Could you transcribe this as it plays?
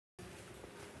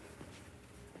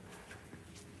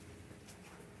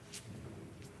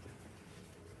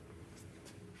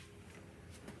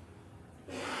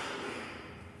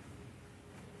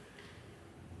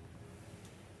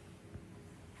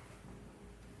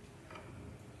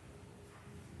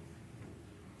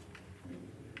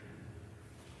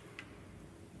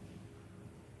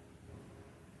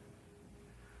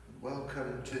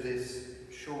Welcome to this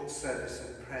short service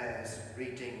of prayers,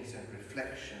 readings and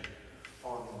reflection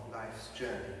on life's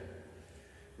journey.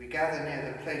 We gather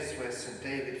near the place where St.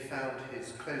 David found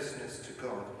his closeness to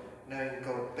God, knowing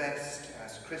God best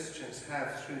as Christians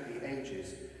have through the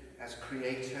ages, as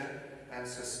Creator and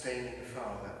sustaining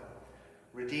Father,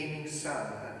 redeeming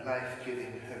Son and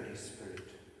life-giving Holy Spirit.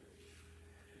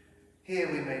 Here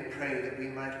we may pray that we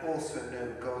might also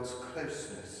know God's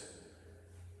closeness,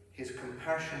 his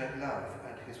compassionate love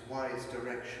and his wise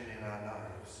direction in our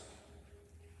lives.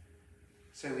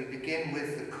 So we begin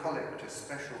with the collect, a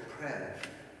special prayer,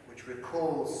 which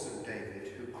recalls St.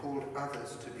 David, who called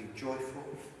others to be joyful,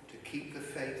 to keep the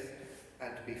faith,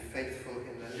 and to be faithful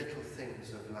in the little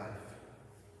things of life.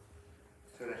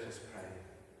 So let us pray.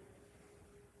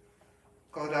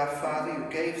 God our Father, you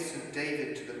gave St.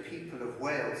 David to the people of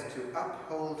Wales to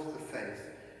uphold the faith,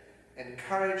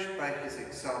 encouraged by his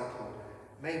example,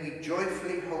 may we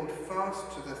joyfully hold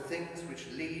fast to the things which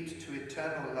lead to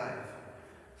eternal life,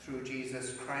 through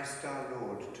Jesus Christ our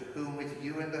Lord, to whom with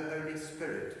you and the Holy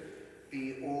Spirit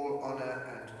be all honour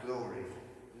and glory,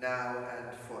 now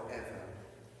and forever.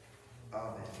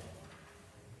 Amen.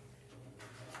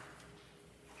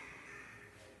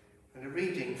 And a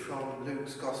reading from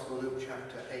Luke's Gospel, Luke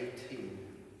chapter 18.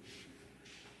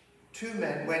 2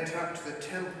 men went up to the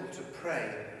temple to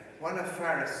pray, one a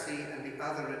Pharisee and the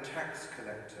other a tax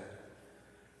collector.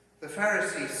 The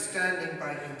Pharisee, standing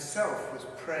by himself, was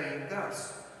praying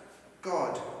thus: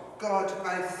 God,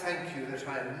 I thank you that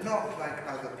I am not like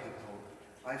other people.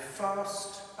 I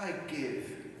fast, I give.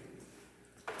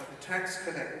 But the tax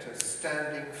collector,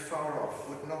 standing far off,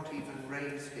 would not even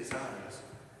raise his eyes,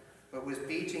 but was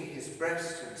beating his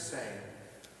breast and saying,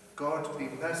 God, be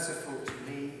merciful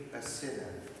to me, a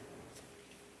sinner.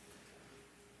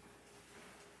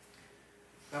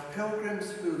 Now,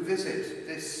 pilgrims who visit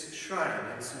this shrine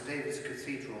in St. David's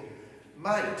Cathedral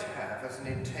might have as an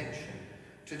intention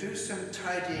to do some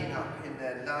tidying up in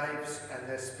their lives and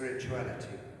their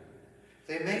spirituality.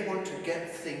 They may want to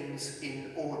get things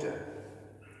in order.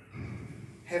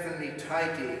 Heavenly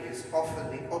tidying is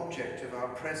often the object of our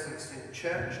presence in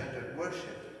church and at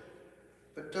worship.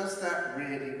 But does that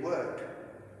really work?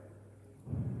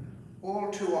 All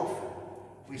too often,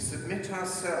 we submit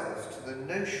ourselves to the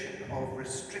notion of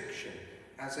restriction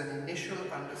as an initial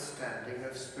understanding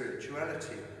of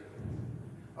spirituality.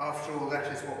 After all,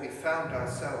 that is what we found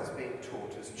ourselves being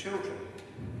taught as children.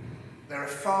 There are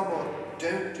far more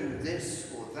don't do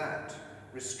this or that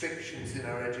restrictions in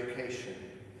our education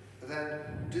than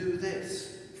do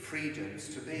this freedoms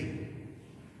to be.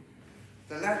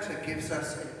 The latter gives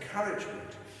us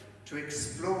encouragement to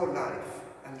explore life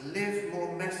and live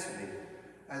more messily,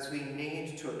 as we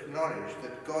need to acknowledge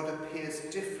that God appears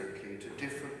differently to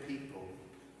different people.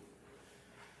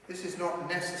 This is not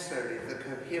necessarily the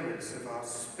coherence of our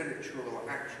spiritual or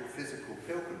actual physical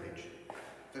pilgrimage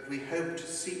that we hope to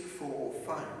seek for or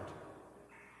find,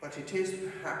 but it is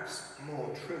perhaps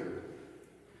more true.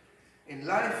 In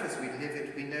life as we live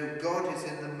it, we know God is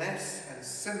in the mess and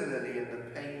similarly in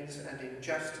the pains and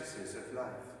injustices of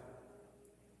life.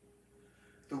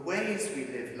 The ways we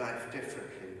live life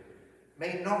differently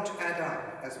may not add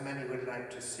up as many would like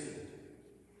to see,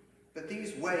 but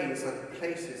these ways are the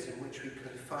places in which we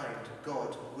can find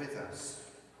God with us.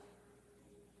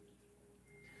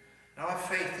 Now, our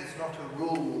faith is not a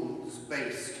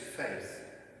rules-based faith.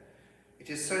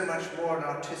 It is so much more an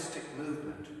artistic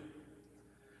movement.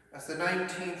 As the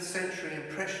 19th century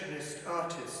Impressionist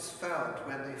artists found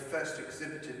when they first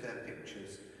exhibited their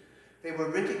pictures, they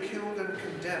were ridiculed and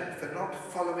condemned for not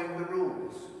following the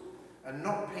rules and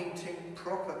not painting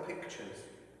proper pictures.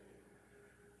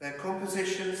 Their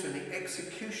compositions and the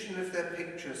execution of their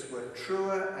pictures were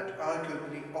truer and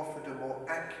arguably offered a more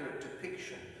accurate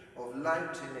depiction of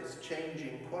light in its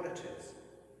changing qualities.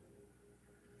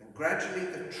 And gradually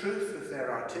the truth of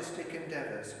their artistic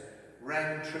endeavours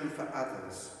rang true for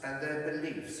others, and their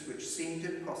beliefs, which seemed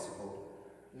impossible,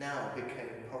 now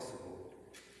became possible.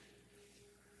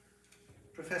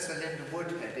 Professor Linda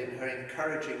Woodhead, in her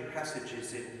encouraging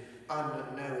passages in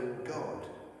Unknowing God,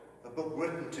 a book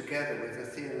written together with the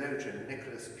theologian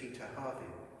Nicholas Peter Harvey,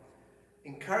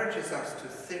 encourages us to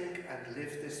think and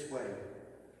live this way,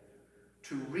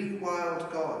 to rewild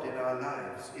God in our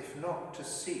lives, if not to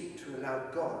seek to allow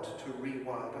God to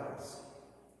rewild us.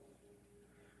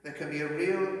 There can be a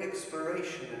real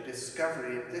exploration and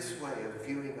discovery in this way of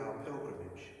viewing our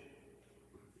pilgrimage.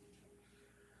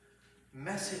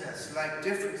 Messiness, like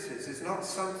differences, is not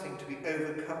something to be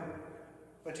overcome,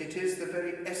 but it is the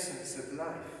very essence of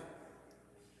life.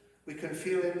 We can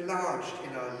feel enlarged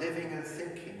in our living and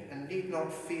thinking and need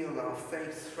not feel our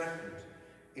faith threatened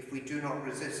if we do not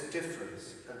resist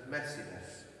difference and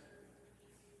messiness.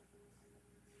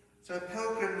 So a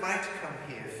pilgrim might come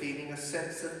here feeling a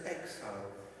sense of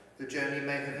exile. The journey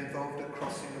may have involved a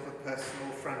crossing of a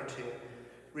personal frontier.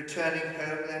 Returning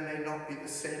home, there may not be the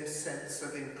same sense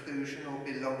of inclusion or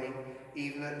belonging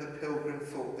even that the pilgrim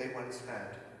thought they once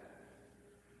had.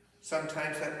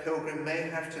 Sometimes that pilgrim may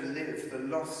have to live the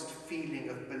lost feeling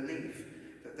of belief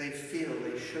that they feel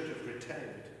they should have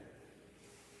retained.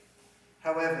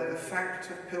 However, the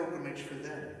fact of pilgrimage for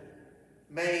them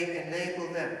may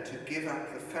enable them to give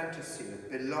up the fantasy of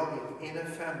belonging in a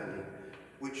family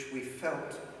in which we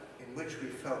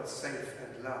felt safe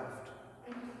and loved.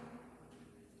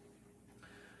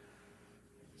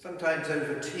 Sometimes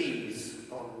over teas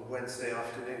on Wednesday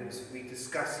afternoons, we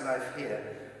discuss life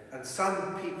here, and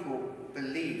some people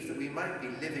believe that we might be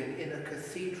living in a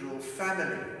cathedral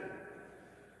family.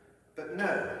 But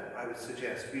no, I would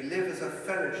suggest, we live as a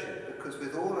fellowship because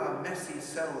with all our messy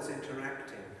selves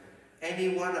interacting, any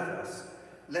one of us,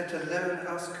 let alone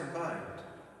us combined,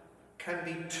 can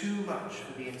be too much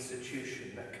for the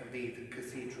institution that can be the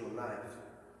cathedral life.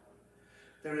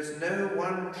 There is no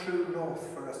one true north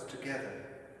for us together,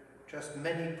 just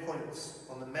many points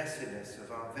on the messiness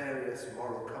of our various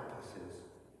moral compasses.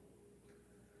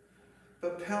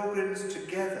 But pilgrims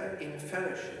together in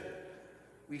fellowship,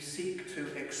 we seek to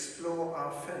explore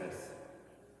our faith,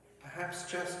 perhaps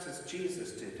just as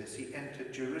Jesus did as he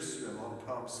entered Jerusalem on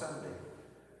Palm Sunday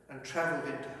and travelled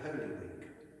into Holy Week.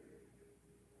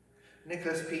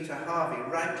 Nicholas Peter Harvey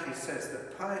rightly says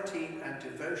that piety and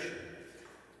devotion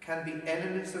can be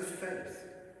enemies of faith.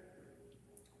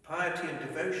 Piety and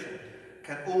devotion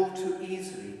can all too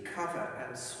easily cover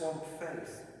and swamp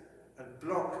faith and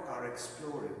block our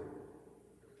exploring.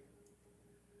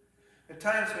 At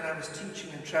times when I was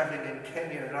teaching and travelling in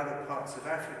Kenya and other parts of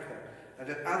Africa, and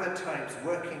at other times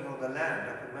working on the land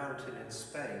up a mountain in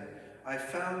Spain, I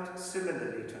found,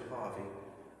 similarly to Harvey,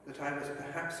 that I was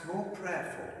perhaps more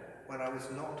prayerful when I was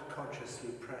not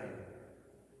consciously praying.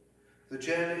 The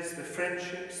journeys, the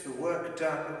friendships, the work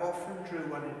done often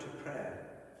drew one into prayer,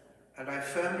 and I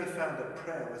firmly found that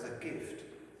prayer was a gift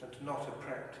and not a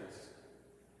practice.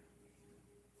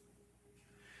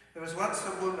 There was once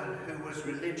a woman who was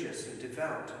religious and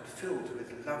devout and filled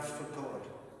with love for God.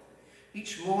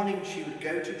 Each morning she would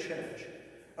go to church,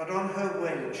 and on her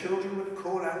way children would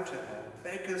call out to her,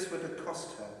 beggars would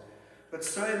accost her, but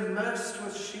so immersed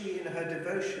was she in her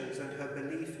devotions and her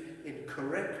belief in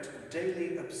correct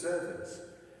daily observance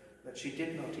that she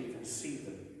did not even see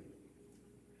them.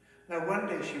 Now one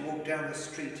day she walked down the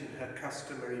street in her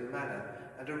customary manner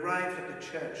and arrived at the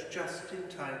church just in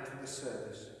time for the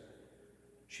service.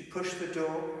 She pushed the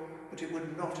door, but it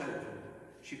would not open.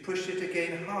 She pushed it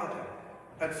again harder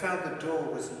and found the door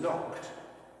was locked.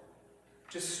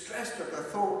 Distressed at the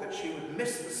thought that she would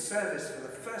miss the service for the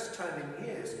first time in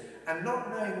years and not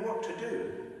knowing what to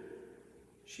do,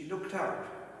 she looked up,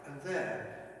 and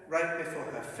there, right before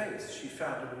her face, she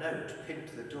found a note pinned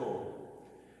to the door.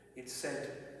 It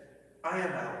said, "I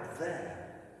am out there."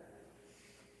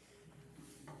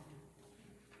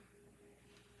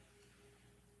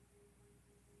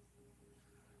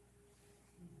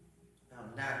 Now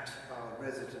Nat, our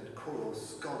resident choral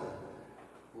scholar,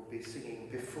 will be singing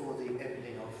Before the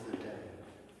Ending of the Day.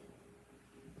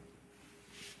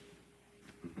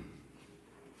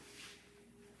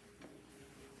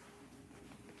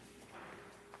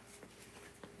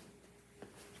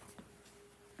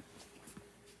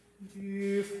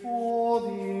 Before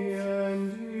the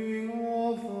ending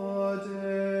of the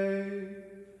day,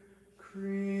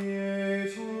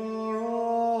 Creator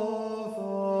of the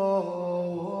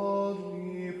world,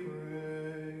 we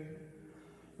pray,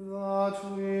 that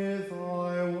with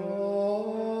thy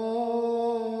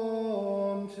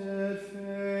wonted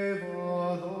favour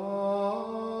thou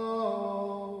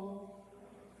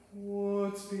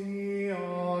wouldst be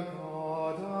our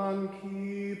God and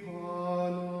keeper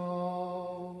now.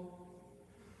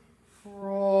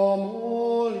 From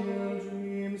all ill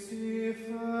dreams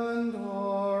defend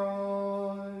our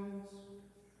eyes,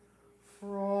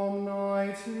 from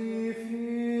nightly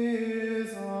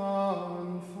fears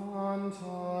and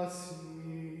fantasies.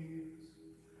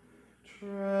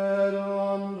 Tread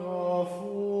underfoot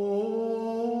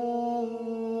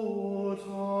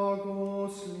our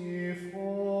ghostly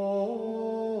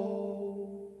foe,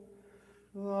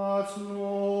 that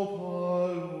no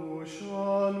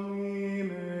pollution we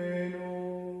may know.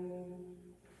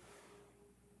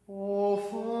 O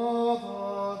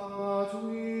Father, that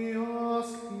we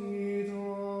ask thee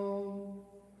down,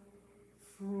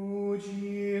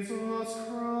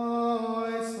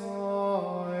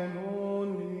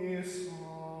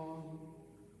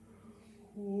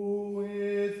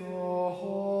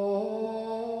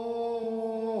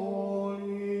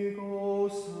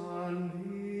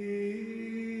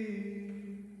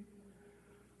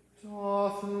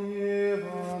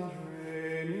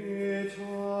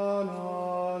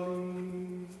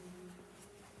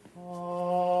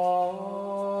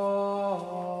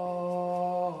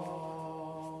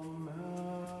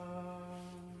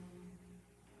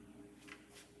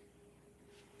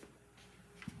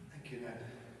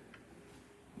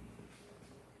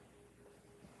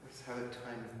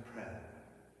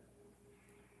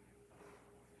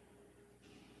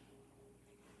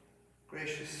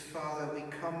 Gracious Father, we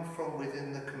come from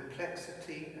within the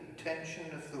complexity and tension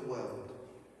of the world,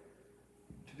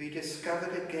 to be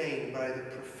discovered again by the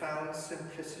profound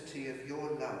simplicity of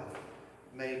your love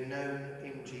made known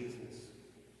in Jesus.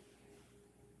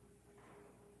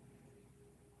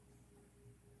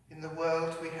 In the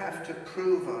world, we have to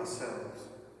prove ourselves,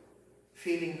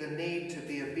 feeling the need to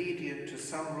be obedient to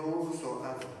some rules or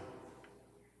other.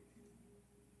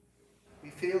 We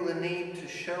feel the need to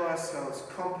show ourselves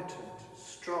competent,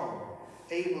 strong,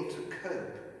 able to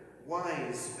cope,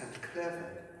 wise and clever.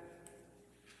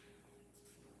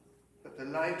 But the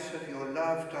light of your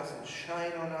love doesn't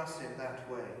shine on us in that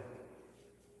way.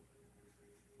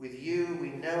 With you, we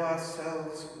know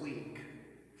ourselves weak,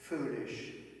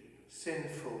 foolish,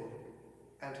 sinful,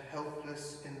 and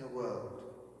helpless in the world.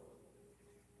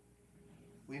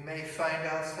 We may find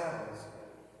ourselves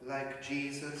like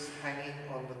Jesus hanging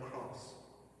on the cross.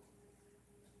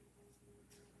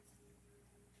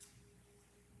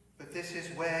 But this is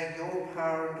where your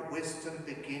power and wisdom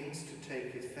begins to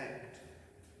take effect.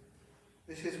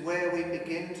 This is where we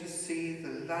begin to see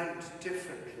the light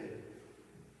differently,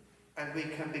 and we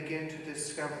can begin to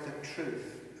discover the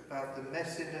truth about the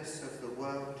messiness of the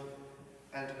world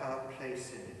and our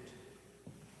place in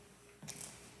it.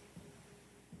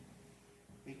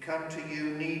 We come to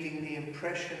you needing the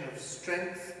impression of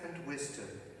strength and wisdom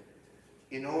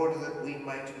in order that we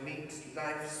might meet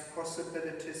life's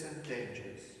possibilities and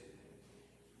dangers.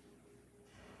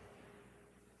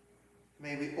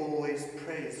 May we always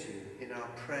praise you in our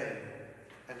praying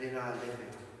and in our living.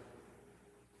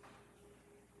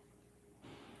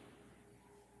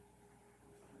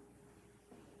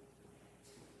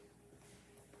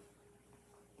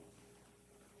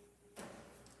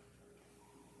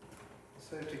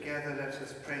 So together let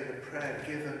us pray the prayer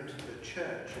given to the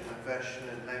Church in the version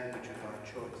and language of our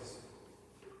choice.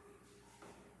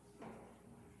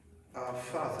 Our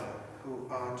Father, who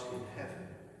art in heaven,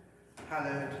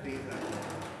 hallowed be thy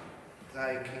name.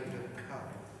 Thy kingdom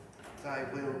come, thy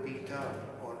will be done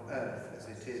on earth as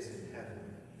it is in heaven.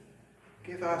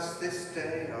 Give us this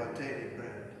day our daily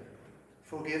bread.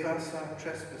 Forgive us our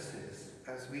trespasses,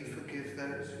 as we forgive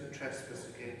those who trespass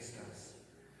against us.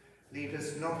 Lead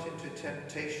us not into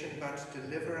temptation, but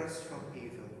deliver us from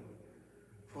evil.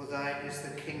 For thine is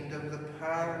the kingdom, the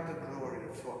power, and the glory,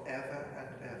 forever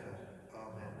and ever.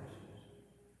 Amen.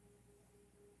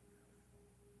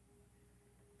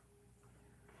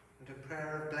 And a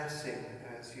prayer of blessing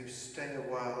as you stay a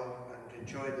while and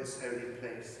enjoy this holy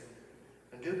place.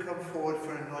 And do come forward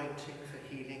for anointing,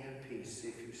 for healing and peace,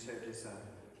 if you so desire.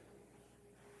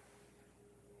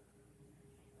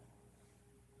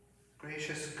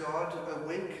 Gracious God,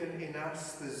 awaken in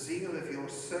us the zeal of your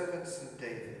servant St.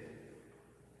 David,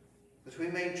 that we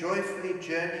may joyfully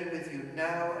journey with you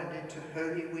now and into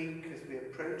Holy Week as we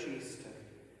approach Easter,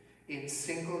 in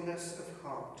singleness of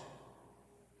heart.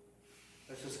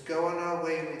 Let us go on our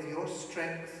way with your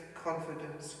strength,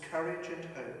 confidence, courage and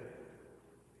hope.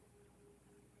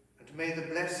 And may the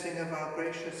blessing of our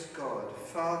gracious God,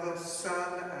 Father,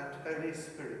 Son and Holy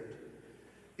Spirit,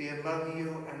 be among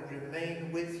you and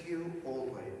remain with you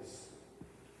always.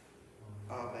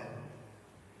 Amen.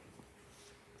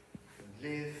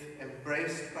 Live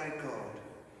embraced by God,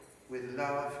 with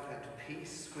love and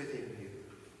peace within you.